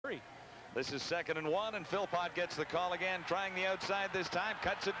This is 2nd and 1, and Philpott gets the call again, trying the outside this time,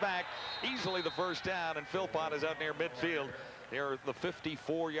 cuts it back, easily the first down, and Philpott is out near midfield, near the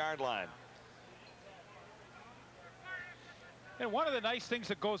 54-yard line. And one of the nice things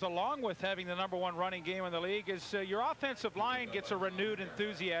that goes along with having the #1 running game in the league is your offensive line gets a renewed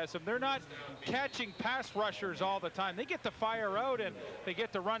enthusiasm. They're not catching pass rushers all the time. They get to fire out and they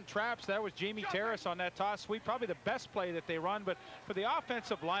get to run traps. That was Jamie Terrace on that toss sweep, probably the best play that they run. But for the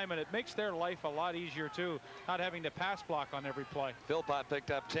offensive linemen, it makes their life a lot easier too, not having to pass block on every play. Philpott picked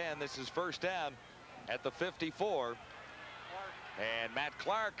up 10. This is first down at the 54. And Matt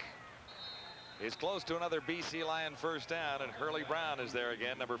Clark is close to another BC Lion first down, and Hurley Brown is there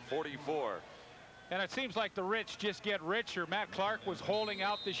again, number 44. And it seems like the rich just get richer. Matt Clark was holding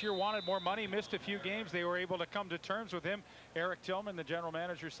out this year, wanted more money, missed a few games. They were able to come to terms with him. Eric Tillman, the general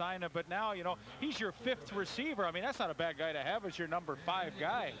manager, signed him. But now, you know, he's your 5th receiver. I mean, that's not a bad guy to have as your number 5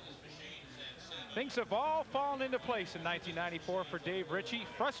 guy. Things have all fallen into place in 1994 for Dave Ritchie.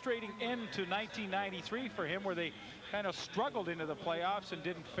 Frustrating end to 1993 for him, where they kind of struggled into the playoffs and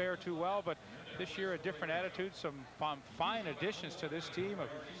didn't fare too well. But this year, a different attitude. Some fine additions to this team of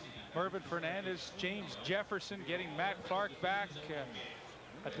Mervyn Fernandez, James Jefferson, getting Matt Clark back.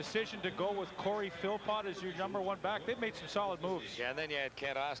 A decision to go with Corey Philpott as your #1 back. They've made some solid moves. Yeah, and then you had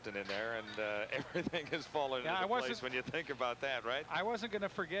Kent Austin in there, and everything has fallen into place when you think about that, right? I wasn't going to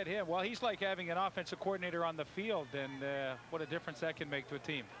forget him. Well, he's like having an offensive coordinator on the field, and what a difference that can make to a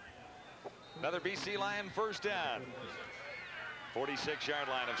team. Another BC Lion first down. 46-yard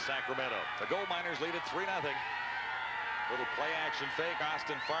line of Sacramento. The Goldminers lead at 3-0. Little play action fake.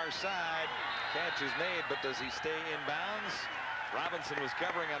 Austin far side. Catch is made, but does he stay in bounds? Robinson was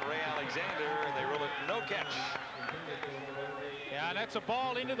covering on Ray Alexander, and they rule it no catch. Yeah, and that's a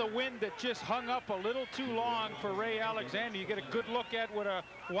ball into the wind that just hung up a little too long for Ray Alexander. You get a good look at what a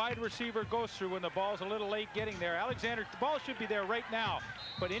wide receiver goes through when the ball's a little late getting there. Alexander, the ball should be there right now,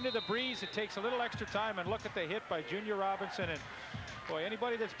 but into the breeze, it takes a little extra time. And look at the hit by Junior Robinson. And boy,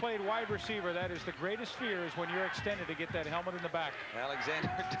 anybody that's played wide receiver, that is the greatest fear, is when you're extended to get that helmet in the back. Alexander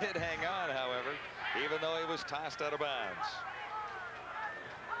did hang on, however, even though he was tossed out of bounds.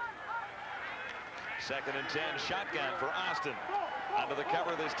 2nd and 10, shotgun for Austin. Under the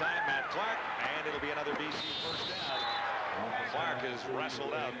cover this time, Matt Clark, and it'll be another BC first down. Clark is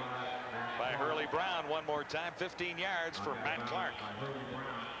wrestled out by Hurley Brown one more time. 15 yards for Matt Clark.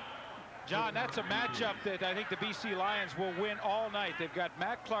 John, that's a matchup that I think the BC Lions will win all night. They've got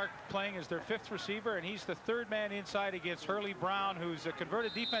Matt Clark playing as their 5th receiver, and he's the 3rd man inside against Hurley Brown, who's a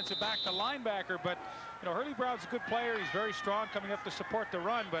converted defensive back to linebacker. But, you know, Hurley Brown's a good player. He's very strong coming up to support the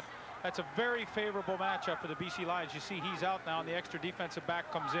run, but that's a very favorable matchup for the BC Lions. You see he's out now, and the extra defensive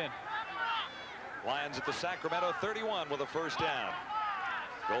back comes in. Lions at the Sacramento 31 with a first down.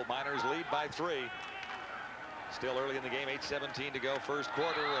 Goldminers lead by 3. Still early in the game, 8:17 to go, first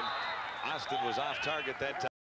quarter, and Austin was off target that time.